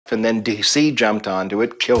and then DC jumped onto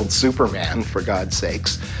it, killed Superman, for God's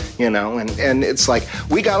sakes, you know, and it's like,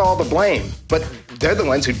 we got all the blame, but they're the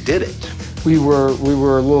ones who did it. We were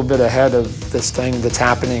a little bit ahead of this thing that's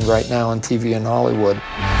happening right now on TV in Hollywood.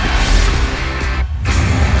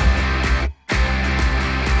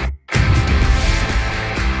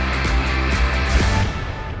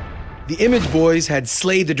 The Image Boys had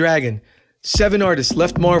slayed the dragon. 7 artists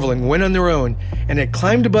left Marvel and went on their own, and had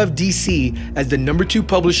climbed above DC as the #2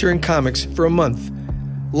 publisher in comics for a month.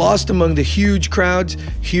 Lost among the huge crowds,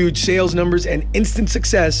 huge sales numbers, and instant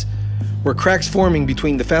success were cracks forming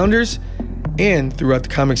between the founders and throughout the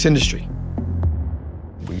comics industry.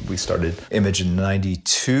 We started Image in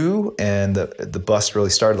 '92, and the bust really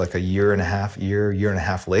started like a year and a half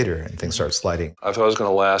later, and things started sliding. I thought it was going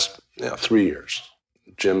to last 3 years.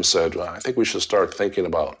 Jim said, well, I think we should start thinking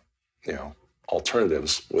about,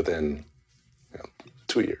 alternatives within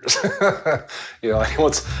 2 years. Like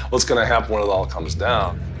what's going to happen when it all comes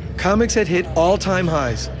down? Comics had hit all-time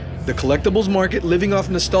highs. The collectibles market, living off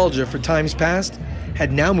nostalgia for times past,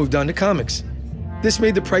 had now moved on to comics. This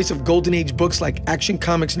made the price of Golden Age books like Action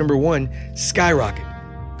Comics #1 skyrocket.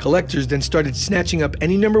 Collectors then started snatching up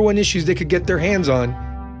any #1 issues they could get their hands on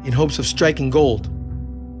in hopes of striking gold.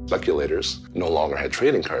 Speculators no longer had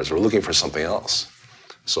trading cards. They were looking for something else.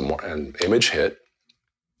 And Image hit.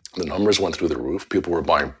 The numbers went through the roof. People were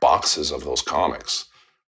buying boxes of those comics,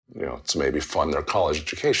 to maybe fund their college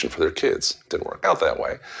education for their kids. Didn't work out that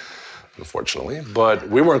way, unfortunately. But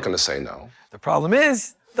we weren't going to say no. The problem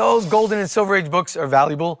is, those Golden and Silver Age books are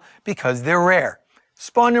valuable because they're rare.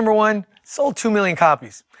 Spawn #1 sold 2 million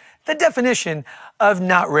copies. The definition of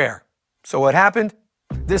not rare. So what happened?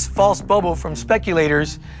 This false bubble from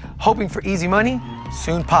speculators hoping for easy money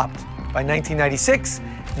soon popped. By 1996,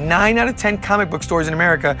 9 out of 10 comic book stores in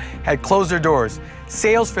America had closed their doors.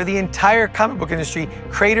 Sales for the entire comic book industry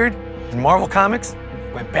cratered, and Marvel Comics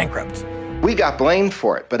went bankrupt. We got blamed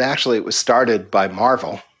for it, but actually it was started by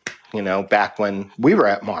Marvel. Back when we were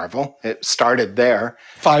at Marvel, it started there.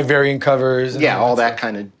 5 variant covers. Yeah, all that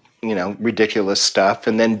kind of, ridiculous stuff.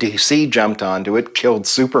 And then DC jumped onto it, killed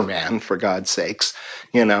Superman, for God's sakes,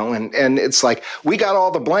 and it's like, we got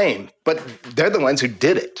all the blame, but they're the ones who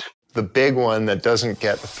did it. The big one that doesn't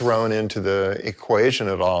get thrown into the equation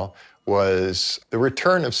at all was the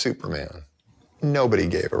return of Superman. Nobody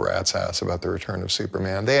gave a rat's ass about the return of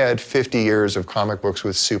Superman. They had 50 years of comic books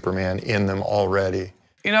with Superman in them already.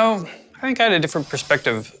 I think I had a different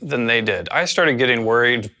perspective than they did. I started getting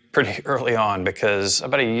worried pretty early on because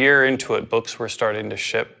about a year into it, books were starting to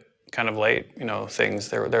ship kind of late.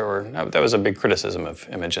 That was a big criticism of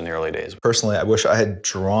Image in the early days. Personally, I wish I had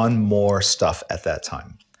drawn more stuff at that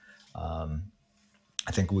time.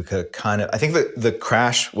 I think we could I think that the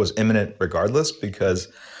crash was imminent regardless, because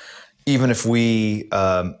even if we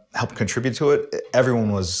helped contribute to it,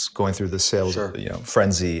 everyone was going through the sales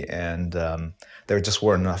frenzy, and there just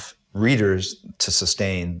weren't enough readers to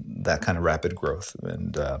sustain that kind of rapid growth,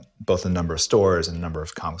 and both the number of stores and the number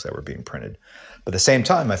of comics that were being printed. But at the same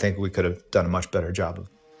time, I think we could have done a much better job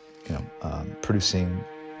of producing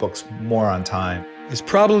books more on time. As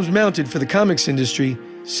problems mounted for the comics industry,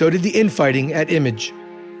 so did the infighting at Image.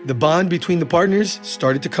 The bond between the partners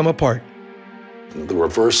started to come apart. The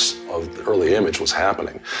reverse of the early Image was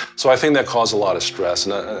happening. So I think that caused a lot of stress,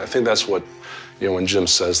 and I think that's what, when Jim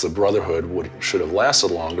says the brotherhood should have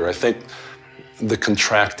lasted longer, I think the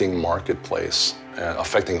contracting marketplace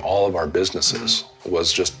affecting all of our businesses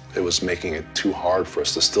it was making it too hard for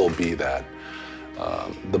us to still be that,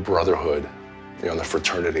 the brotherhood, the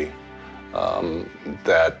fraternity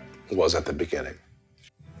that was at the beginning.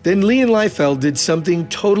 Then Lee and Liefeld did something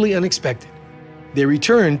totally unexpected. They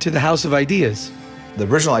returned to the House of Ideas. The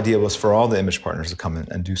original idea was for all the Image partners to come in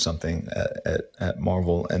and do something at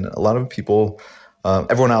Marvel, and a lot of people,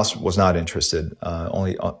 everyone else was not interested.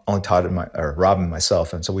 Only Todd and Rob and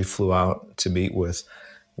myself, and so we flew out to meet with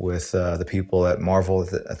the people at Marvel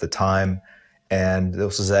at the time, and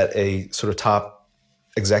this was at a sort of top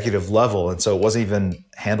executive level, and so it wasn't even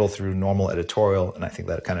handled through normal editorial, and I think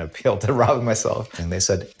that kind of appealed to Rob and myself. And they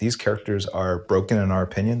said, these characters are broken in our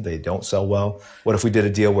opinion, they don't sell well. What if we did a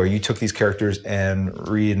deal where you took these characters and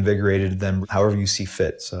reinvigorated them however you see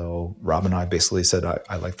fit? So Rob and I basically said,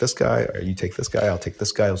 I like this guy, or you take this guy, I'll take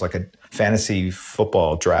this guy. It was like a fantasy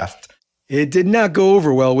football draft. It did not go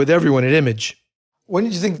over well with everyone at Image. When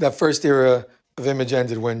did you think that first era of Image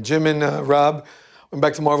ended? When Jim and Rob went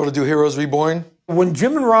back to Marvel to do Heroes Reborn? When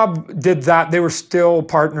Jim and Rob did that, they were still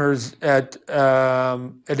partners at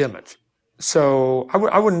Image. So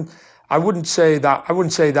I I wouldn't say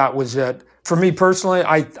that was it. For me personally,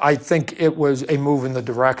 I think it was a move in the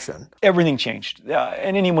direction. Everything changed,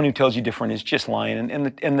 and anyone who tells you different is just lying. And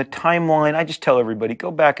the timeline, I just tell everybody,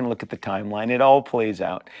 go back and look at the timeline. It all plays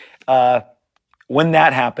out. When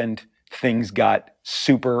that happened, things got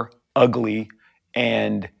super ugly,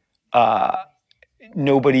 and any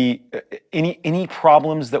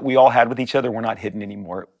problems that we all had with each other were not hidden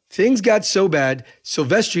anymore. Things got so bad,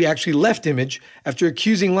 Silvestri actually left Image after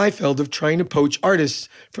accusing Liefeld of trying to poach artists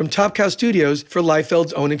from Top Cow Studios for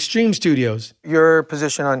Liefeld's own Extreme Studios. Your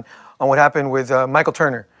position on what happened with Michael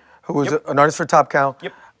Turner, who was an artist for Top Cow.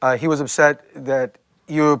 Yep. He was upset that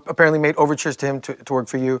you apparently made overtures to him to work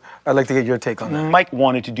for you. I'd like to get your take on that. Mike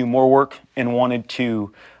wanted to do more work and wanted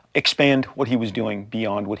to expand what he was doing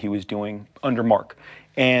beyond what he was doing under Mark.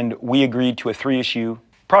 And we agreed to a 3-issue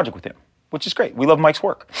project with him, which is great. We love Mike's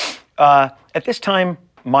work. At this time,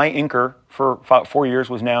 my inker for about 4 years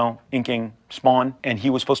was now inking Spawn, and he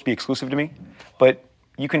was supposed to be exclusive to me. But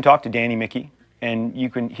you can talk to Danny Mickey, and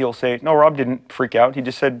he'll say, no, Rob didn't freak out. He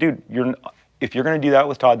just said, dude, if you're going to do that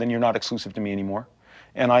with Todd, then you're not exclusive to me anymore.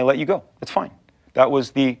 And I let you go. That's fine. That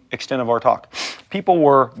was the extent of our talk. People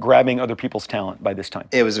were grabbing other people's talent by this time.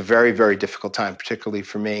 It was a very, very difficult time, particularly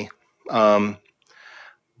for me.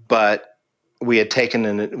 But we had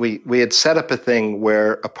we had set up a thing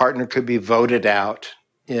where a partner could be voted out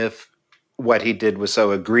if what he did was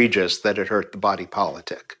so egregious that it hurt the body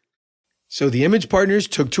politic. So the Image partners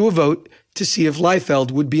took to a vote to see if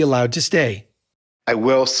Liefeld would be allowed to stay. I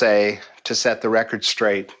will say, to set the record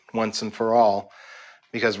straight once and for all,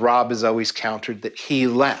 because Rob has always countered that he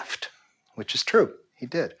left, which is true, he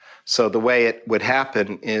did. So the way it would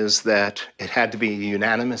happen is that it had to be a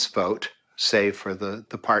unanimous vote, save for the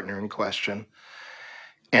partner in question,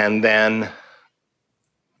 and then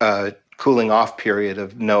a cooling off period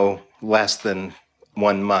of no less than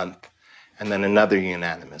 1 month, and then another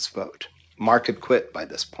unanimous vote. Mark had quit by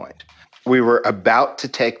this point. We were about to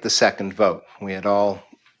take the second vote. We had all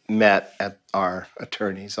met at our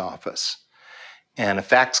attorney's office, and a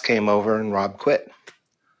fax came over and Rob quit.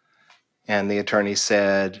 And the attorney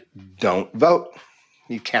said, don't vote.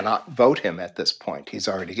 You cannot vote him at this point. He's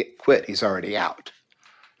already quit. He's already out.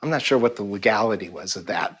 I'm not sure what the legality was of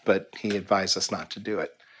that, but he advised us not to do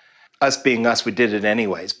it. Us being us, we did it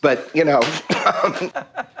anyways. But, you know.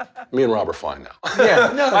 Me and Rob are fine now.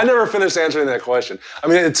 Yeah, no. I never finished answering that question. I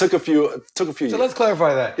mean, it took a few years. So let's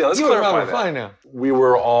clarify that. Yeah, let's clarify that. Fine now. We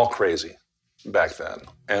were all crazy back then.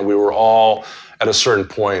 And we were all, at a certain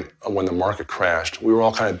point when the market crashed, we were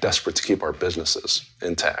all kind of desperate to keep our businesses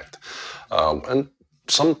intact. And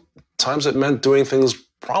sometimes it meant doing things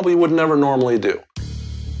probably would never normally do.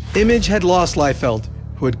 Image had lost Liefeld,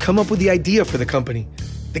 who had come up with the idea for the company,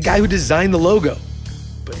 the guy who designed the logo.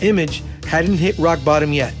 But Image hadn't hit rock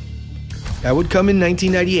bottom yet. That would come in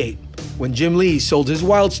 1998, when Jim Lee sold his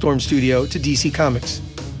Wildstorm studio to DC Comics.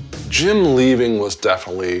 Jim leaving was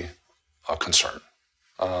definitely a concern.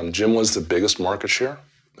 Jim was the biggest market share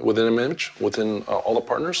within Image, within all the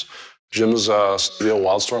partners. Jim's studio,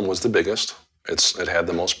 Wildstorm, was the biggest. It had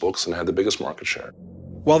the most books and had the biggest market share.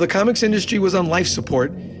 While the comics industry was on life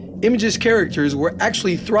support, Image's characters were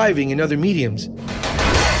actually thriving in other mediums.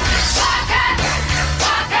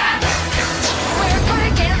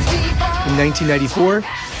 In 1994,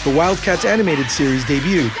 the Wildcats animated series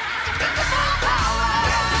debuted.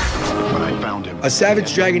 When I found him, A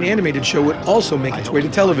Savage Dragon animated show would also make its way to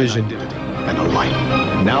television. and a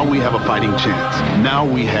light. Now we have a fighting chance. Now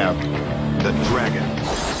we have the dragon.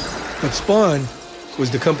 But Spawn was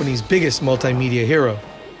the company's biggest multimedia hero.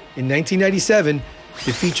 In 1997,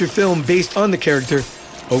 the feature film based on the character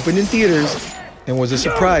opened in theaters and was a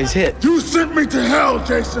surprise hit. You sent me to hell,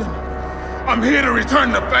 Jason. I'm here to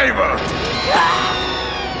return the favor.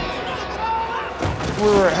 We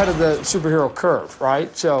were ahead of the superhero curve,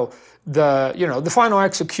 right? So the final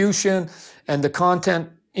execution and the content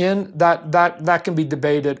in that can be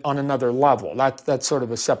debated on another level. That's sort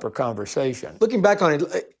of a separate conversation. Looking back on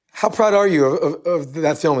it, how proud are you of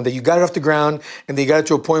that film, that you got it off the ground and that you got it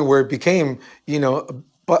to a point where it became,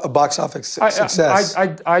 a box office success?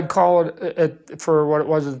 I'd call it, for what it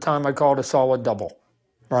was at the time, I'd call it a solid double,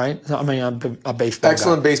 right? I mean, I'm a baseball guy.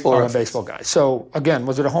 Excellent baseball I'm reference. a baseball guy. So again,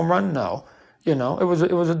 was it a home run? No. It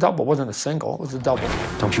was a double. It wasn't a single. It was a double.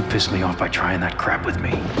 Don't you piss me off by trying that crap with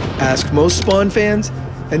me. Ask most Spawn fans,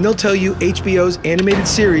 and they'll tell you HBO's animated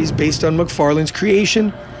series based on McFarlane's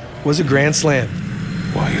creation was a grand slam.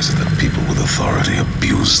 Why is it that people with authority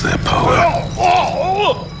abuse their power?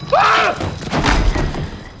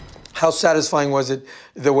 How satisfying was it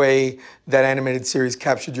the way that animated series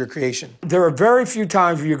captured your creation? There are very few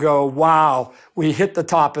times where you go, wow, we hit the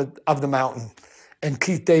top of the mountain. And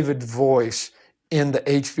Keith David's voice in the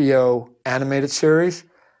HBO animated series,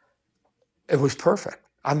 it was perfect.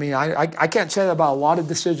 I mean, I can't say that about a lot of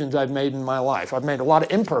decisions I've made in my life. I've made a lot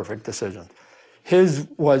of imperfect decisions. His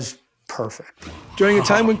was perfect. During a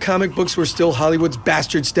time when comic books were still Hollywood's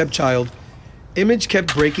bastard stepchild, Image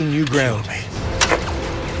kept breaking new ground.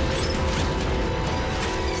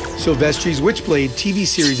 Silvestri's Witchblade TV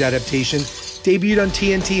series adaptation debuted on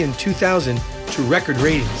TNT in 2000 to record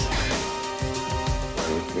ratings.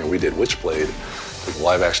 You know, we did Witchblade, the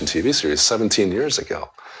live-action TV series, 17 years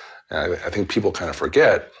ago. And I think people kind of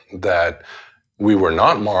forget that we were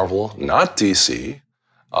not Marvel, not DC,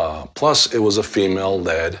 plus it was a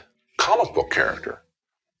female-led comic book character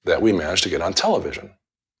that we managed to get on television,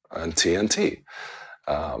 on TNT.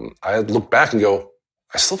 I look back and go,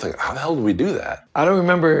 I still think, how the hell did we do that? I don't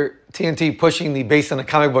remember TNT pushing the based on a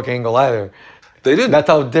comic book angle either. They didn't. That's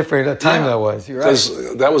how different a time that was. You're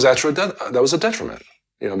right. That was actually that was a detriment,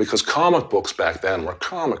 you know, because comic books back then were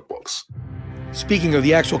comic books. Speaking of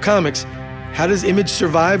the actual comics, how does Image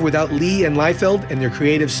survive without Lee and Liefeld and their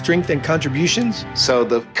creative strength and contributions? So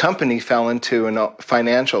the company fell into a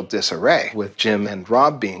financial disarray with Jim and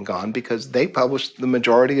Rob being gone because they published the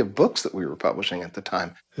majority of books that we were publishing at the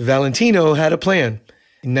time. Valentino had a plan.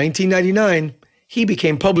 In 1999, he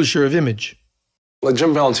became publisher of Image. Like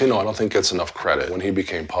Jim Valentino, I don't think gets enough credit when he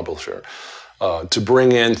became publisher to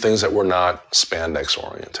bring in things that were not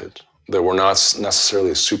spandex-oriented, that were not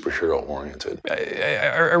necessarily superhero-oriented.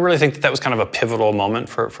 I really think that was kind of a pivotal moment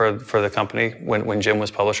for the company when Jim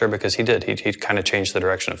was publisher, because he kind of changed the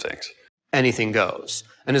direction of things. Anything goes.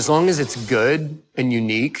 And as long as it's good and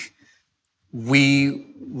unique,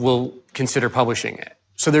 we will consider publishing it.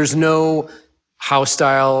 So there's no house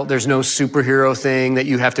style, there's no superhero thing that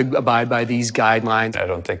you have to abide by these guidelines. I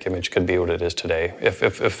don't think Image could be what it is today if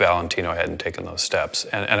Valentino hadn't taken those steps.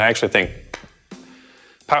 And I actually think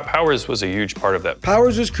Powers was a huge part of that.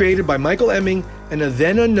 Powers was created by Michael Emming and a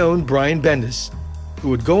then unknown Brian Bendis, who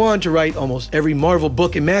would go on to write almost every Marvel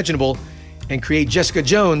book imaginable and create Jessica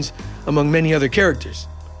Jones, among many other characters.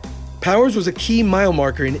 Powers was a key mile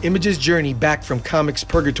marker in Image's journey back from comics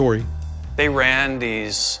purgatory. They ran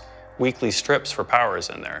these weekly strips for Powers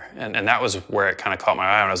in there, and that was where it kind of caught my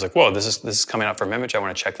eye, and I was like, whoa, this is coming out from Image, I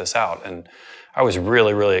want to check this out. And I was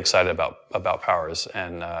really, really excited about Powers,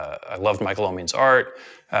 and I loved Michael Oeming's art.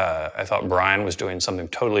 I thought Brian was doing something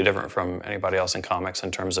totally different from anybody else in comics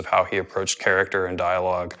in terms of how he approached character and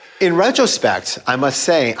dialogue. In retrospect, I must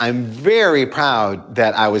say I'm very proud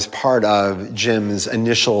that I was part of Jim's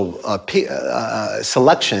initial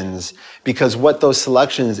selections, because what those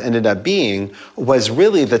selections ended up being was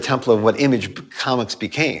really the template of what Image Comics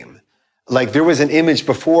became. Like, there was an Image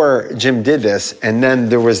before Jim did this, and then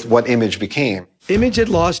there was what Image became. Image had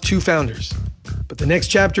lost two founders, but the next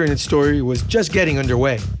chapter in its story was just getting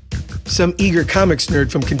underway. Some eager comics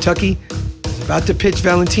nerd from Kentucky is about to pitch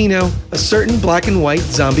Valentino a certain black and white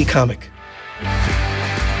zombie comic.